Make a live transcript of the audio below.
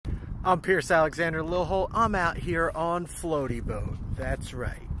I'm Pierce Alexander Lilholt. I'm out here on Floaty boat. That's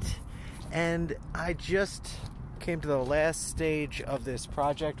right. And I just came to the last stage of this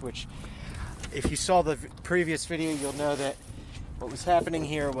project, which if you saw the previous video, you'll know that what was happening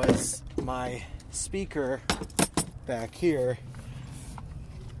here was my speaker back here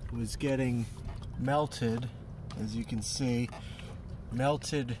was getting melted, as you can see,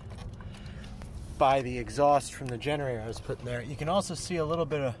 melted by the exhaust from the generator I was putting there. You can also see a little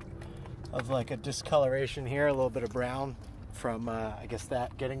bit of like a discoloration here, a little bit of brown from I guess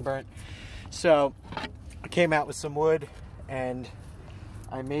that getting burnt. So I came out with some wood and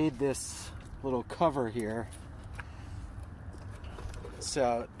I made this little cover here.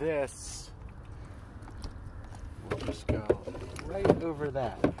 So this will just go right over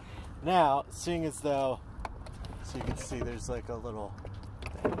that. Now, seeing as though, so you can see there's like a little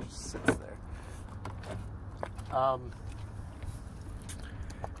thing that just sits there.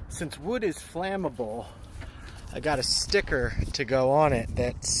 Since wood is flammable, I got a sticker to go on it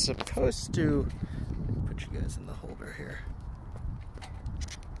that's supposed to, put you guys in the holder here.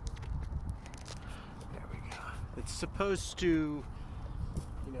 There we go. It's supposed to,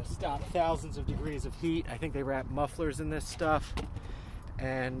 you know, stop thousands of degrees of heat. I think they wrap mufflers in this stuff.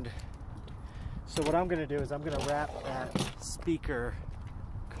 And so what I'm gonna do is I'm gonna wrap that speaker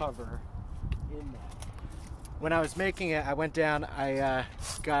cover in that. When I was making it, I went down, I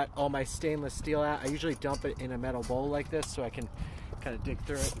got all my stainless steel out. I usually dump it in a metal bowl like this so I can kind of dig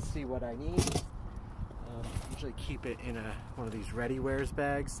through it and see what I need. I usually keep it in one of these Ready Wears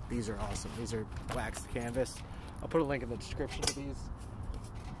bags. These are awesome. These are waxed canvas. I'll put a link in the description to these.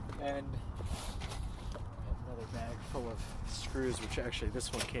 And another bag full of screws, which actually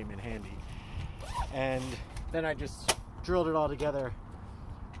this one came in handy. And then I just drilled it all together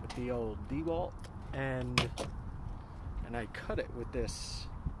with the old Lilholt. And I cut it with this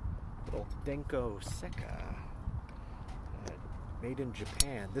little Denko Seka, made in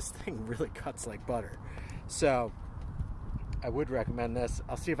Japan. This thing really cuts like butter, so I would recommend this.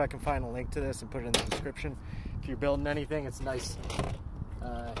 I'll see if I can find a link to this and put it in the description. If you're building anything, it's a nice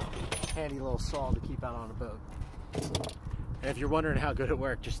handy little saw to keep out on a boat. And if you're wondering how good it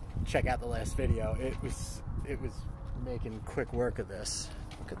worked, just check out the last video. It was making quick work of this.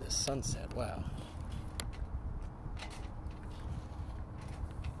 Look at this sunset, wow.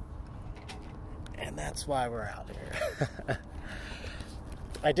 And that's why we're out here.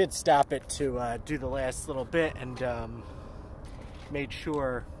 I did stop it to do the last little bit and made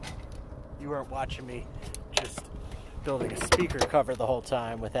sure you weren't watching me just building a speaker cover the whole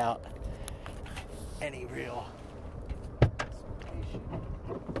time without any real explanation.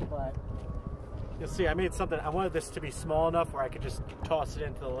 But you'll see I made something, I wanted this to be small enough where I could just toss it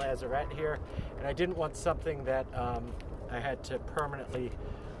into the lazarette here, and I didn't want something that I had to permanently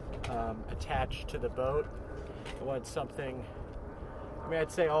attached to the boat. I wanted something, I mean,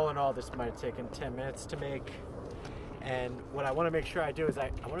 I'd say all in all this might have taken 10 minutes to make. And what I want to make sure I do is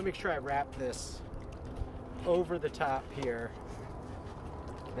I want to make sure I wrap this over the top here,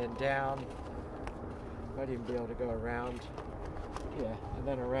 then down, might even be able to go around, yeah, and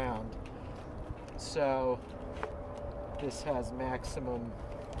then around, so this has maximum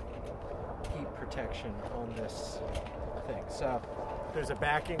heat protection on this thing. So there's a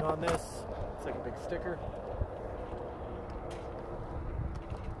backing on this. It's like a big sticker.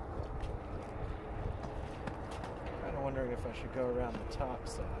 Kind of wondering if I should go around the top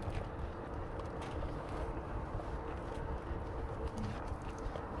side.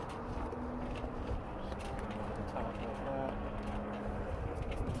 The top like that.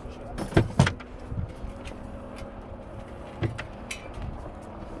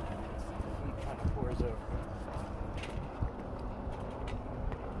 Heat kind of pours over.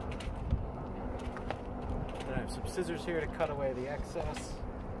 I have some scissors here to cut away the excess.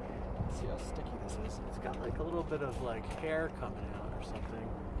 Let's see how sticky this is. It's got like a little bit of like hair coming out or something.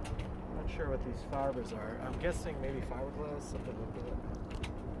 I'm not sure what these fibers are. I'm guessing maybe fiberglass, something like that.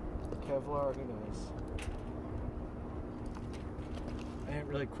 Kevlar, who knows? I didn't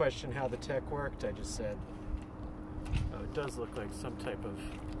really question how the tech worked. I just said, oh, it does look like some type of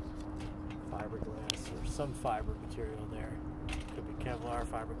fiberglass or some fiber material there. Could be Kevlar,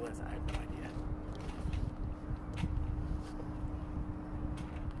 fiberglass, I have no idea.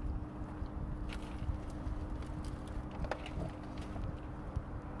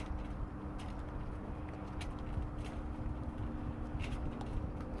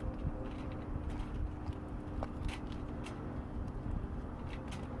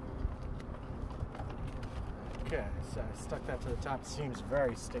 Okay, so I stuck that to the top. It seems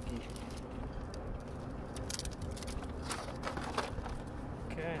very sticky.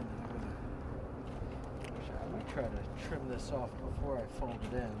 Okay, and then I'm try to trim this off before I fold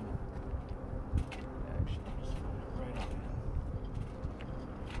it in. Actually, just fold it right on in.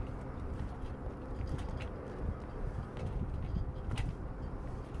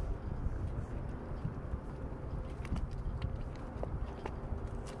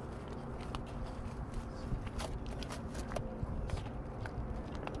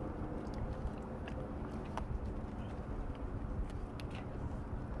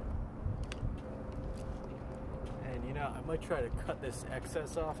 You know, I might try to cut this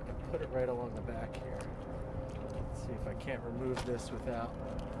excess off and put it right along the back here. Let's see if I can't remove this without,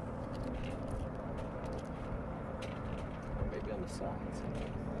 or maybe on the sides.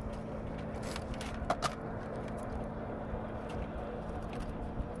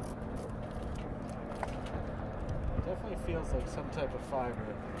 Definitely feels like some type of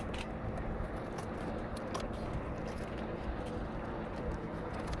fiber.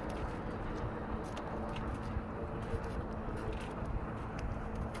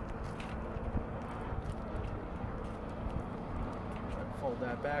 Fold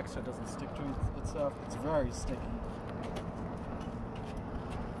that back so it doesn't stick to itself. It's very sticky.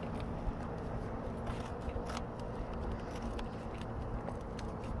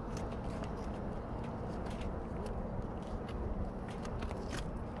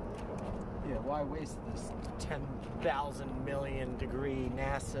 Yeah, why waste this 10,000 million degree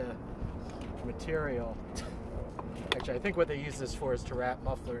NASA material? Actually, I think what they use this for is to wrap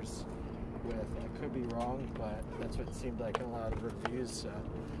mufflers with. I could be wrong, but that's what it seemed like in a lot of reviews. So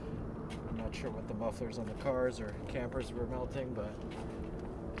I'm not sure what the mufflers on the cars or campers were melting, but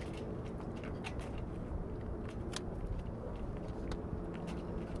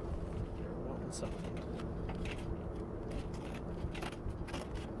they're wanting something.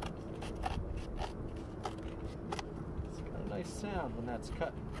 It's got a nice sound when that's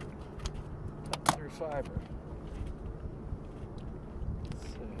cut through fiber.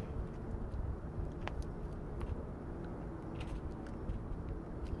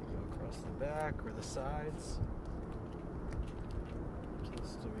 Back or the sides. What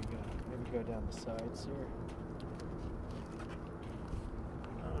else do we got? Maybe go down the sides here.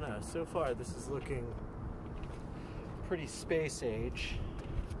 I don't know. So far, this is looking pretty space age.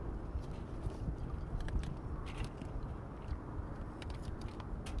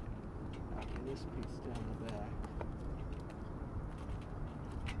 Okay, this piece down the back.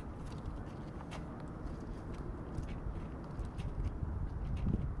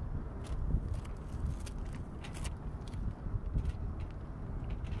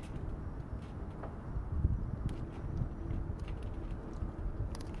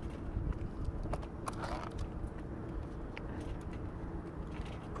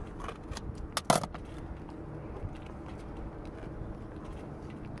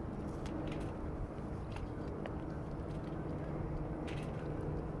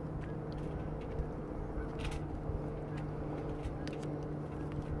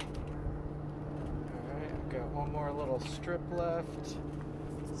 One more little strip left.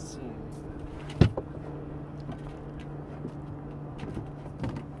 Let's see.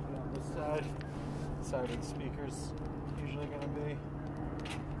 On this side where the speaker's usually going to be.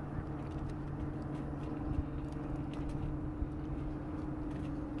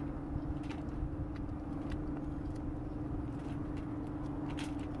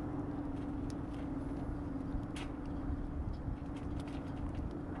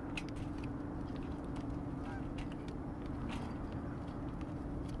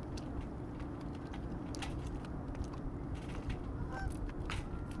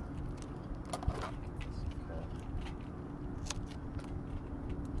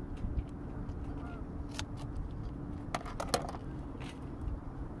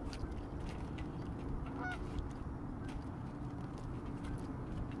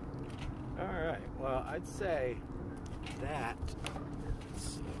 Alright, well, I'd say that, let's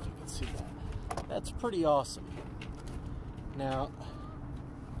see if you can see that, that's pretty awesome. Now,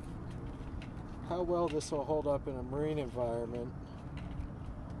 how well this will hold up in a marine environment,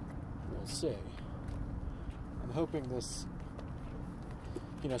 we'll see. I'm hoping this,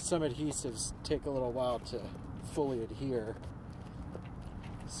 you know, some adhesives take a little while to fully adhere.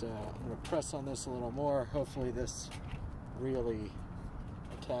 So I'm going to press on this a little more. Hopefully this really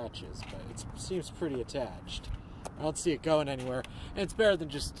attaches, but it seems pretty attached. I don't see it going anywhere, and it's better than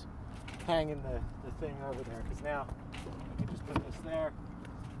just hanging the thing over there, because now I can just put this there,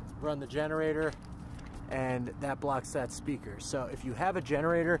 run the generator, and that blocks that speaker. So if you have a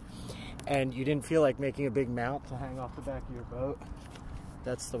generator and you didn't feel like making a big mount to hang off the back of your boat,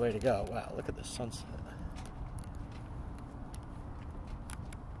 that's the way to go. Wow, look at the sunset.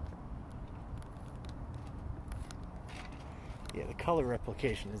 Yeah, the color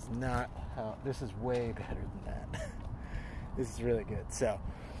replication is not how, this is way better than that. This is really good. So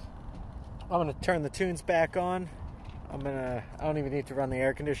I'm gonna turn the tunes back on. I don't even need to run the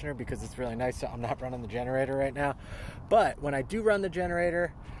air conditioner because it's really nice. So I'm not running the generator right now. But when I do run the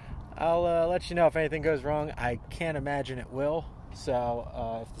generator, I'll let you know if anything goes wrong. I can't imagine it will.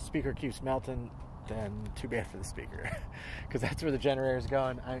 So if the speaker keeps melting, then too bad for the speaker. Because that's where the generator is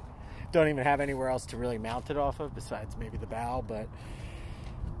going. I don't even have anywhere else to really mount it off of besides maybe the bow. But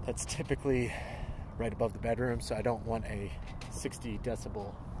that's typically right above the bedroom. So I don't want a 60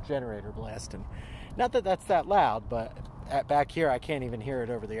 decibel generator blasting. Not that that's that loud, but back here I can't even hear it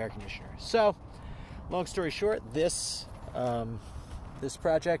over the air conditioner. So, long story short, this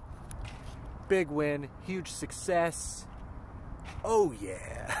project, big win, huge success. Oh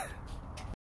yeah.